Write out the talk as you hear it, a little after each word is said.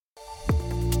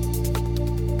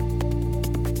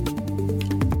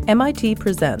MIT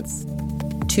presents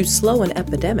To Slow an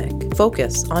Epidemic,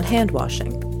 Focus on Hand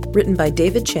Washing, written by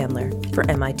David Chandler for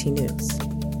MIT News.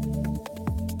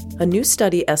 A new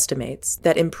study estimates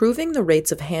that improving the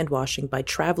rates of hand washing by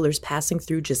travelers passing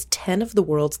through just 10 of the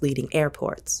world's leading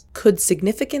airports could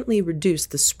significantly reduce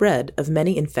the spread of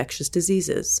many infectious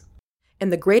diseases.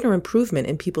 And the greater improvement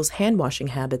in people's hand washing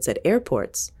habits at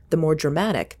airports, the more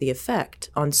dramatic the effect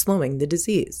on slowing the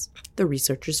disease, the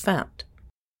researchers found.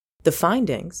 The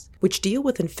findings, which deal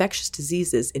with infectious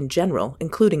diseases in general,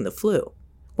 including the flu,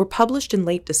 were published in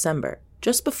late December,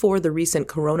 just before the recent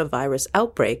coronavirus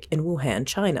outbreak in Wuhan,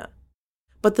 China.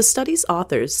 But the study's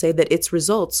authors say that its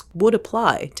results would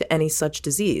apply to any such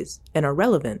disease and are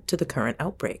relevant to the current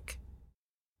outbreak.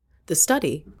 The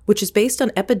study, which is based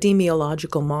on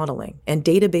epidemiological modeling and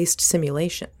data-based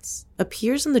simulations,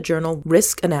 appears in the journal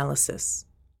Risk Analysis.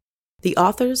 The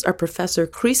authors are Professor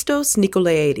Christos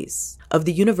Nikolaidis of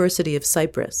the University of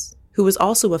Cyprus, who was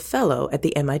also a fellow at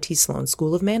the MIT Sloan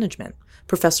School of Management,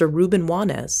 Professor Ruben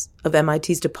Juanes of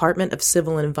MIT's Department of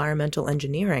Civil and Environmental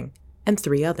Engineering, and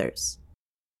 3 others.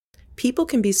 People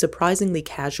can be surprisingly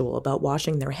casual about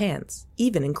washing their hands,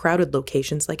 even in crowded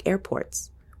locations like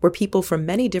airports, where people from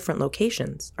many different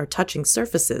locations are touching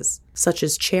surfaces such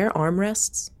as chair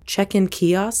armrests, check-in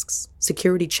kiosks,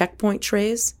 security checkpoint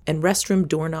trays, and restroom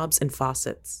doorknobs and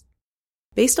faucets.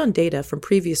 Based on data from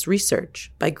previous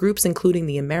research by groups including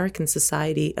the American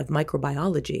Society of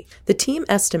Microbiology, the team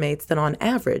estimates that on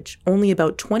average, only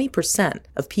about 20%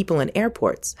 of people in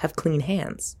airports have clean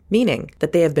hands, meaning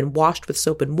that they have been washed with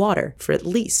soap and water for at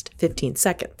least 15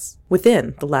 seconds,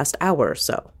 within the last hour or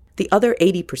so. The other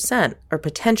 80% are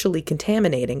potentially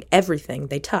contaminating everything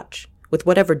they touch, with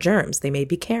whatever germs they may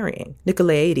be carrying,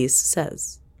 Nikolaidis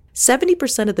says.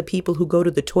 70% of the people who go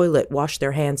to the toilet wash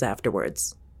their hands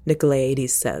afterwards,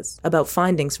 Nikolaidis says, about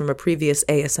findings from a previous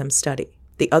ASM study.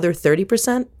 The other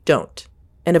 30% don't.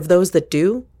 And of those that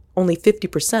do, only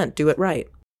 50% do it right.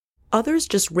 Others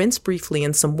just rinse briefly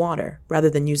in some water rather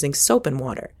than using soap and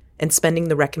water and spending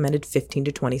the recommended 15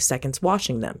 to 20 seconds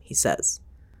washing them, he says.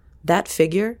 That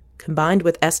figure, combined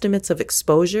with estimates of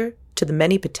exposure to the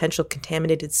many potential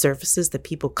contaminated surfaces that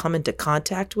people come into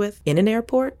contact with in an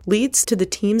airport, leads to the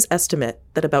team's estimate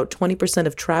that about 20%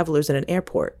 of travelers in an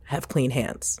airport have clean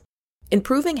hands.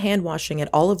 Improving hand washing at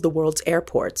all of the world's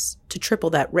airports to triple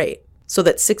that rate, so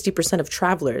that 60% of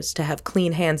travelers to have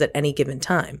clean hands at any given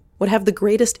time, would have the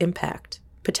greatest impact,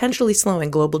 potentially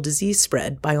slowing global disease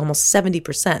spread by almost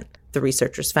 70%, the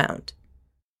researchers found.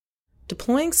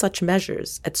 Deploying such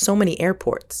measures at so many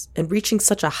airports and reaching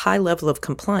such a high level of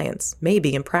compliance may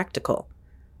be impractical.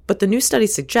 But the new study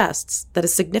suggests that a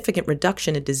significant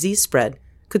reduction in disease spread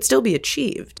could still be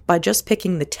achieved by just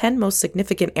picking the 10 most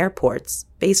significant airports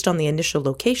based on the initial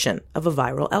location of a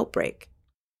viral outbreak.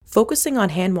 Focusing on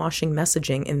hand-washing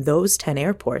messaging in those 10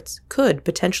 airports could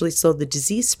potentially slow the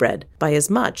disease spread by as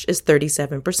much as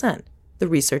 37%, the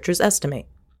researchers estimate.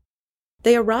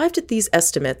 They arrived at these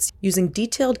estimates using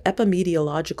detailed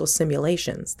epidemiological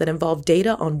simulations that involve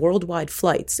data on worldwide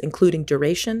flights, including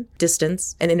duration,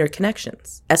 distance, and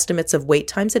interconnections, estimates of wait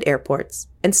times at airports,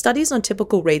 and studies on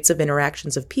typical rates of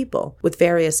interactions of people with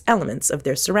various elements of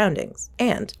their surroundings,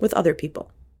 and with other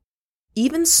people.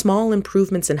 Even small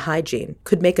improvements in hygiene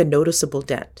could make a noticeable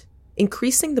dent,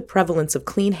 increasing the prevalence of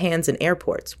clean hands in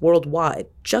airports worldwide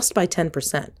just by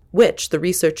 10%, which the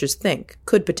researchers think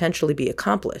could potentially be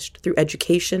accomplished through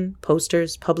education,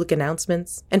 posters, public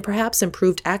announcements, and perhaps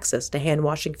improved access to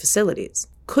hand-washing facilities,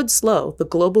 could slow the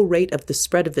global rate of the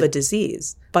spread of the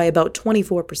disease by about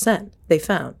 24%, they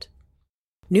found.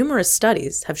 Numerous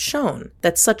studies have shown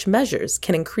that such measures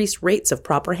can increase rates of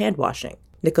proper hand-washing,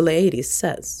 Nikolaidis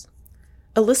says.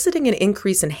 Eliciting an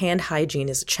increase in hand hygiene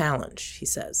is a challenge, he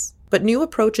says. But new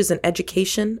approaches in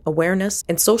education, awareness,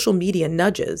 and social media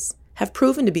nudges have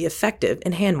proven to be effective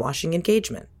in hand-washing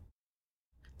engagement.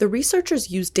 The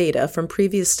researchers used data from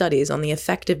previous studies on the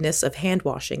effectiveness of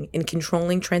hand-washing in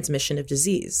controlling transmission of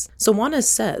disease. So Juanes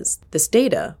says this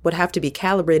data would have to be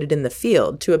calibrated in the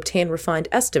field to obtain refined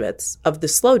estimates of the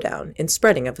slowdown in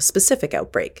spreading of a specific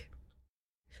outbreak.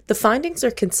 The findings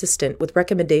are consistent with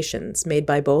recommendations made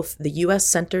by both the U.S.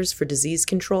 Centers for Disease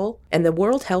Control and the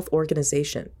World Health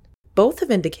Organization. Both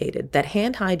have indicated that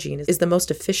hand hygiene is the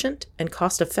most efficient and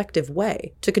cost-effective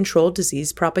way to control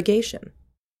disease propagation.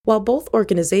 While both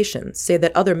organizations say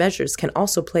that other measures can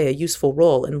also play a useful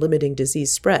role in limiting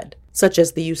disease spread, such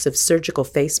as the use of surgical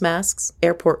face masks,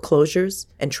 airport closures,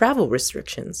 and travel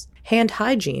restrictions, hand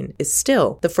hygiene is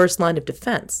still the first line of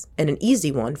defense and an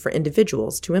easy one for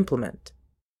individuals to implement.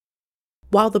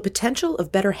 While the potential of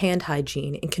better hand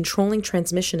hygiene in controlling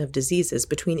transmission of diseases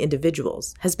between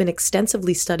individuals has been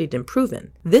extensively studied and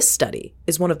proven, this study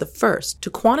is one of the first to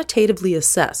quantitatively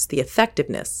assess the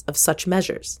effectiveness of such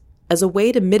measures as a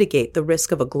way to mitigate the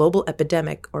risk of a global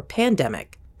epidemic or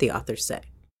pandemic, the authors say.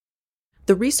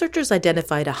 The researchers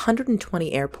identified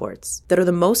 120 airports that are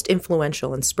the most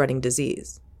influential in spreading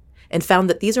disease, and found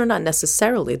that these are not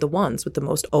necessarily the ones with the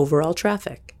most overall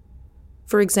traffic.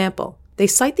 For example, they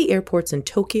cite the airports in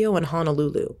Tokyo and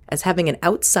Honolulu as having an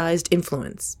outsized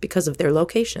influence because of their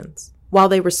locations. While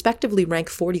they respectively rank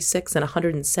 46th and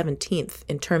 117th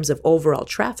in terms of overall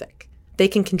traffic, they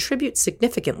can contribute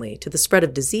significantly to the spread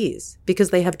of disease because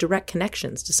they have direct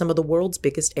connections to some of the world's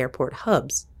biggest airport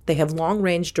hubs. They have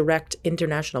long-range direct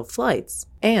international flights,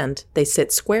 and they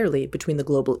sit squarely between the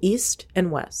global East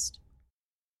and West.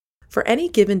 For any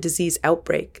given disease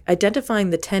outbreak, identifying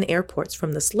the 10 airports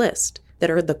from this list that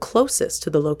are the closest to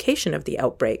the location of the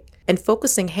outbreak and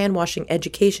focusing hand-washing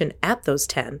education at those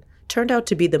 10 turned out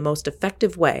to be the most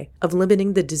effective way of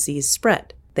limiting the disease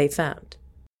spread, they found.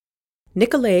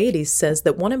 Nicolaides says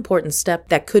that one important step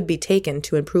that could be taken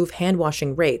to improve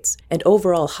hand-washing rates and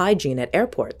overall hygiene at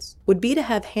airports would be to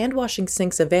have hand-washing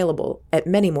sinks available at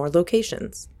many more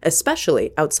locations,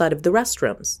 especially outside of the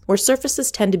restrooms, where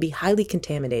surfaces tend to be highly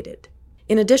contaminated.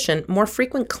 In addition, more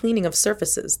frequent cleaning of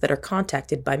surfaces that are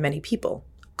contacted by many people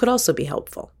could also be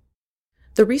helpful.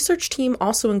 The research team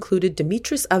also included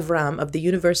Dimitris Avram of the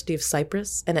University of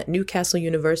Cyprus and at Newcastle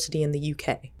University in the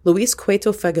UK, Luis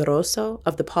Cueto Figueroso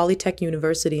of the Polytech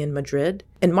University in Madrid,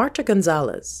 and Marta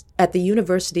Gonzalez at the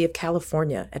University of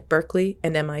California at Berkeley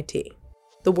and MIT.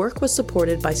 The work was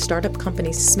supported by startup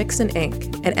companies Smixon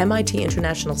Inc. and MIT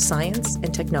International Science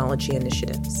and Technology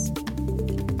Initiatives.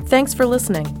 Thanks for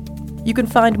listening. You can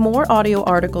find more audio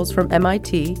articles from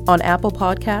MIT on Apple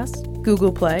Podcasts,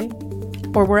 Google Play,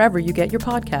 or wherever you get your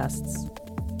podcasts.